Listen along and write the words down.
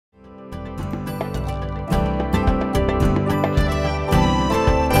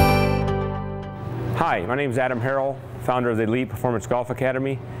Hi, my name is Adam Harrell, founder of the Elite Performance Golf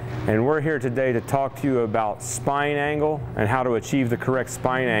Academy, and we're here today to talk to you about spine angle and how to achieve the correct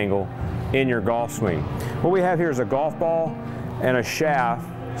spine angle in your golf swing. What we have here is a golf ball and a shaft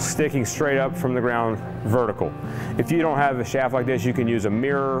sticking straight up from the ground vertical. If you don't have a shaft like this, you can use a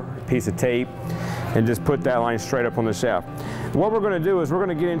mirror, a piece of tape, and just put that line straight up on the shaft. What we're going to do is we're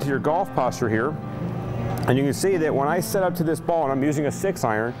going to get into your golf posture here. And you can see that when I set up to this ball, and I'm using a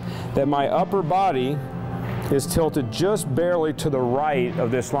 6-iron, that my upper body is tilted just barely to the right of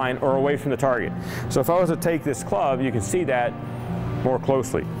this line or away from the target. So if I was to take this club, you can see that more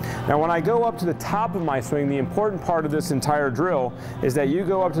closely. Now when I go up to the top of my swing, the important part of this entire drill is that you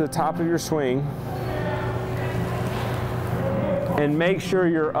go up to the top of your swing and make sure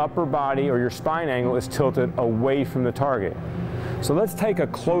your upper body or your spine angle is tilted away from the target. So let's take a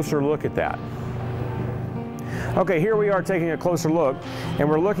closer look at that. Okay, here we are taking a closer look, and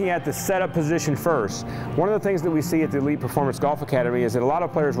we're looking at the setup position first. One of the things that we see at the Elite Performance Golf Academy is that a lot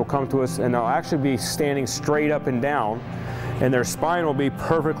of players will come to us and they'll actually be standing straight up and down, and their spine will be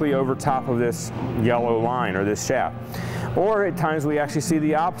perfectly over top of this yellow line or this shaft. Or at times we actually see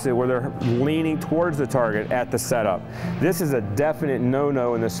the opposite, where they're leaning towards the target at the setup. This is a definite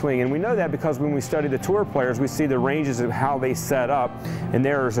no-no in the swing, and we know that because when we study the tour players, we see the ranges of how they set up, and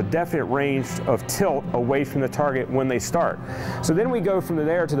there's a definite range of tilt away from the target when they start. So then we go from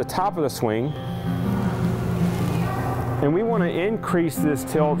there to the top of the swing, and we want to increase this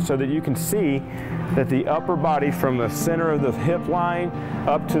tilt so that you can see that the upper body from the center of the hip line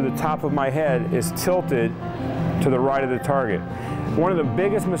up to the top of my head is tilted to the right of the target. One of the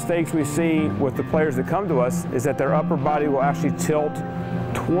biggest mistakes we see with the players that come to us is that their upper body will actually tilt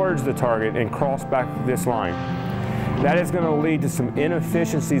towards the target and cross back this line. That is going to lead to some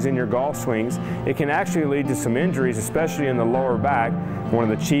inefficiencies in your golf swings. It can actually lead to some injuries, especially in the lower back, one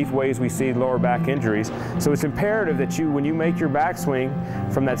of the chief ways we see lower back injuries. So it's imperative that when you make your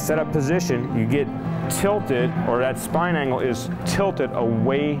backswing from that setup position, you get tilted, or that spine angle is tilted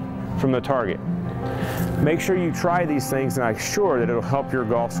away from the target. Make sure you try these things, and I'm sure that it'll help your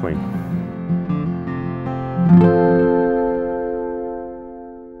golf swing.